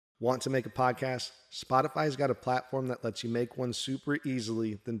Want to make a podcast? Spotify's got a platform that lets you make one super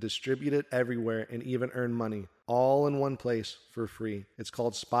easily, then distribute it everywhere and even earn money, all in one place for free. It's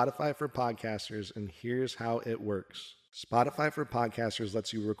called Spotify for Podcasters, and here's how it works. Spotify for Podcasters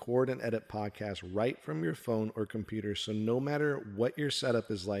lets you record and edit podcasts right from your phone or computer, so no matter what your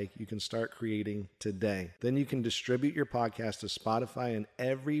setup is like, you can start creating today. Then you can distribute your podcast to Spotify and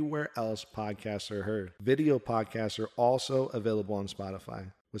everywhere else podcasts are heard. Video podcasts are also available on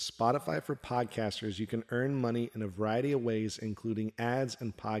Spotify. With Spotify for Podcasters, you can earn money in a variety of ways, including ads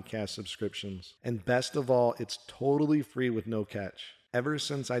and podcast subscriptions. And best of all, it's totally free with no catch. Ever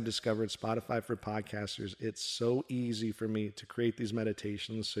since I discovered Spotify for Podcasters, it's so easy for me to create these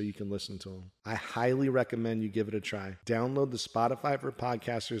meditations so you can listen to them. I highly recommend you give it a try. Download the Spotify for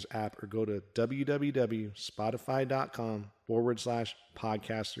Podcasters app or go to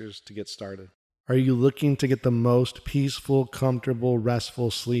www.spotify.com/podcasters to get started. Are you looking to get the most peaceful, comfortable,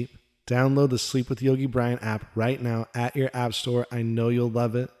 restful sleep? Download the Sleep with Yogi Bryan app right now at your app store. I know you'll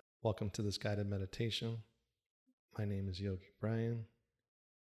love it. Welcome to this guided meditation. My name is Yogi Bryan.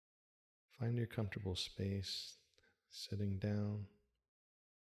 Find your comfortable space, sitting down,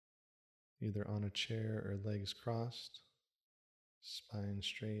 either on a chair or legs crossed, spine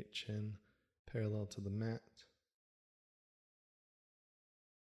straight, chin parallel to the mat.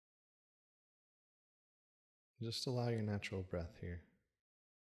 Just allow your natural breath here.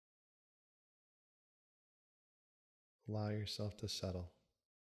 Allow yourself to settle.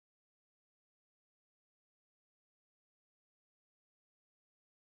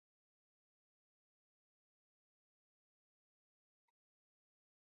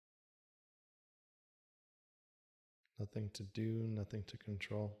 Nothing to do, nothing to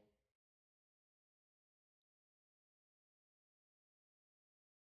control.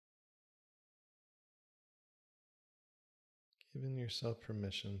 Giving yourself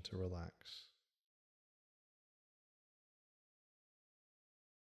permission to relax.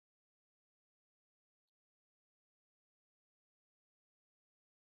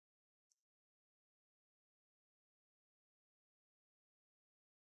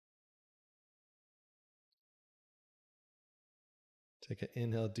 Take an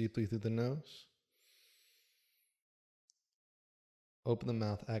inhale deeply through the nose. Open the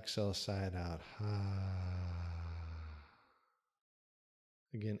mouth, exhale, sigh it out.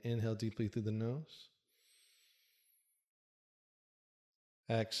 Again, inhale deeply through the nose.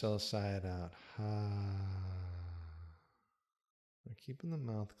 Exhale, sigh it out. We're keeping the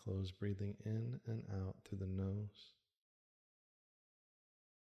mouth closed, breathing in and out through the nose.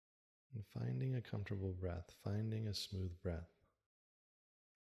 And finding a comfortable breath, finding a smooth breath.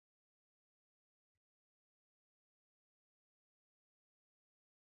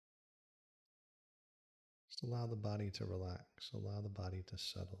 Just allow the body to relax, allow the body to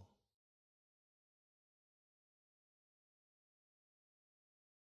settle.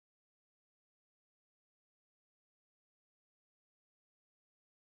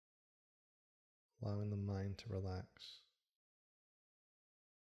 Allowing the mind to relax.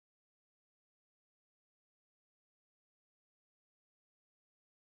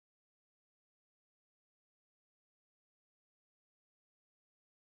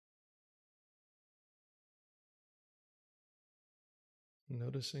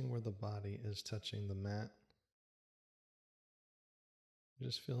 Noticing where the body is touching the mat.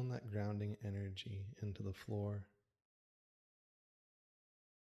 Just feeling that grounding energy into the floor.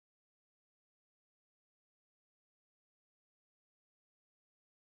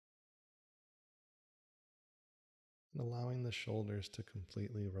 And allowing the shoulders to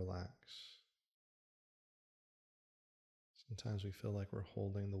completely relax. Sometimes we feel like we're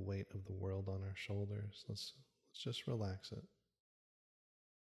holding the weight of the world on our shoulders. Let's just relax it.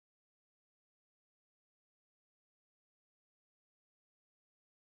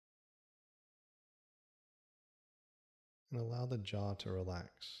 And allow the jaw to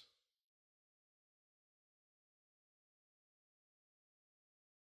relax.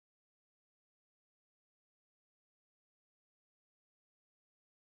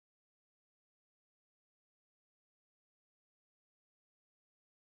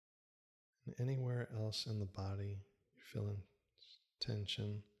 And anywhere else in the body you're feeling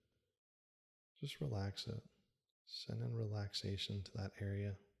tension, just relax it. Send in relaxation to that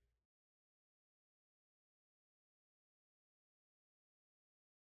area.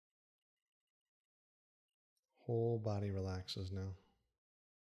 Whole body relaxes now.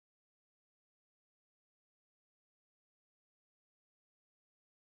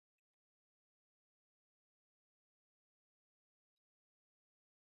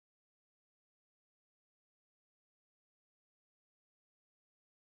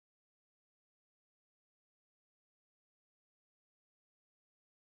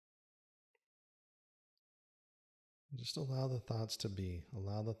 Just allow the thoughts to be,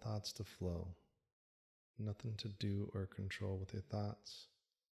 allow the thoughts to flow. Nothing to do or control with your thoughts.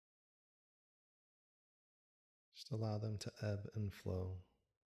 Just allow them to ebb and flow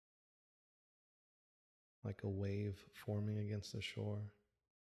like a wave forming against the shore,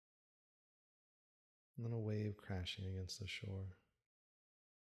 and then a wave crashing against the shore,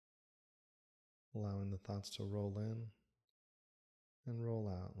 allowing the thoughts to roll in and roll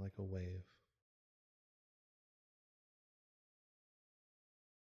out like a wave.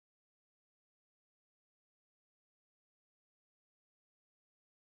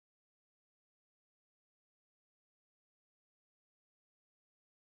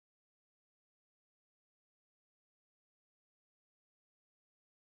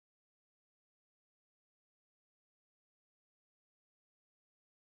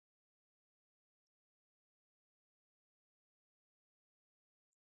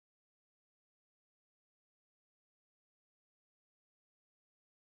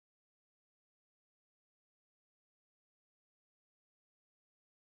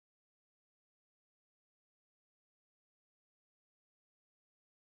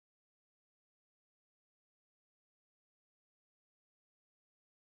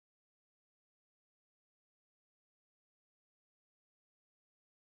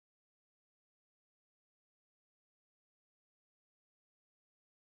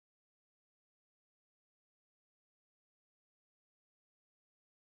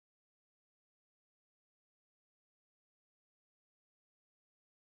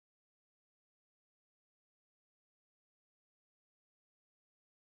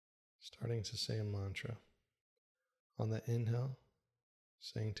 Starting to say a mantra. On the inhale,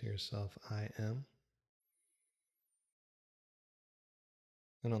 saying to yourself, I am.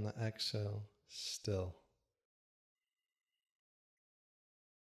 And on the exhale, still.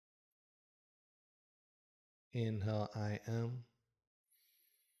 Inhale, I am.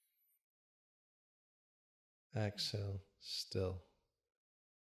 Exhale, still.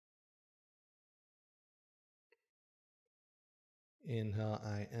 Inhale,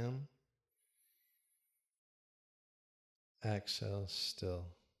 I am. Exhale, still.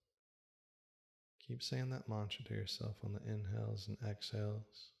 Keep saying that mantra to yourself on the inhales and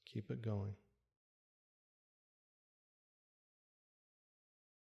exhales. Keep it going.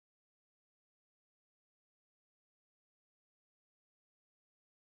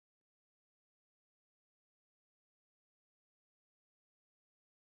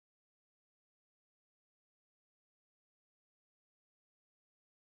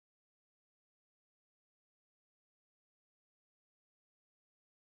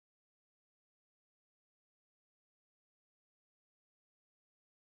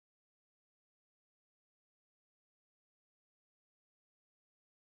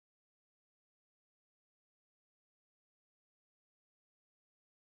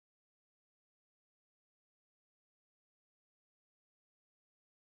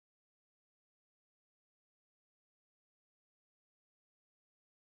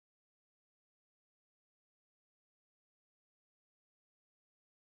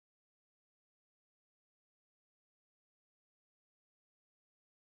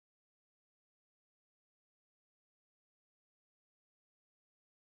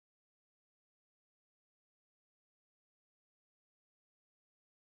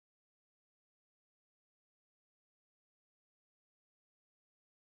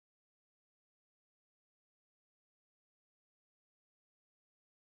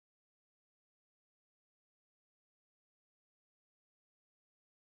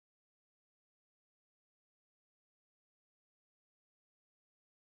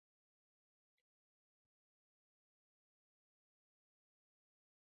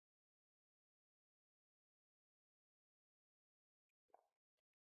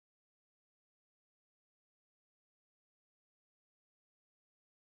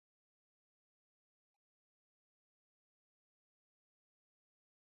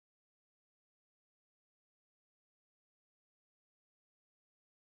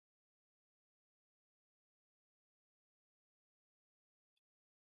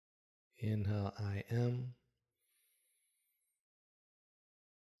 Inhale, I am.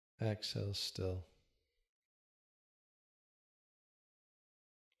 Exhale, still.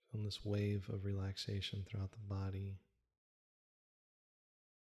 Feel this wave of relaxation throughout the body.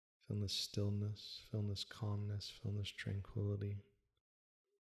 Feel this stillness, feel this calmness, feel this tranquility.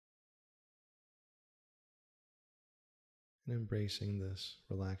 And embracing this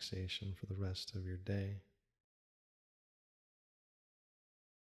relaxation for the rest of your day.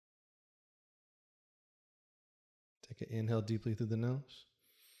 Take an inhale deeply through the nose.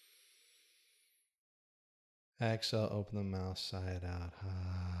 Exhale, open the mouth, sigh it out.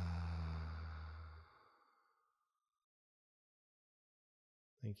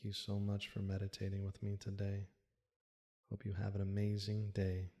 Thank you so much for meditating with me today. Hope you have an amazing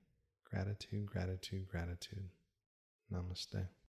day. Gratitude, gratitude, gratitude. Namaste.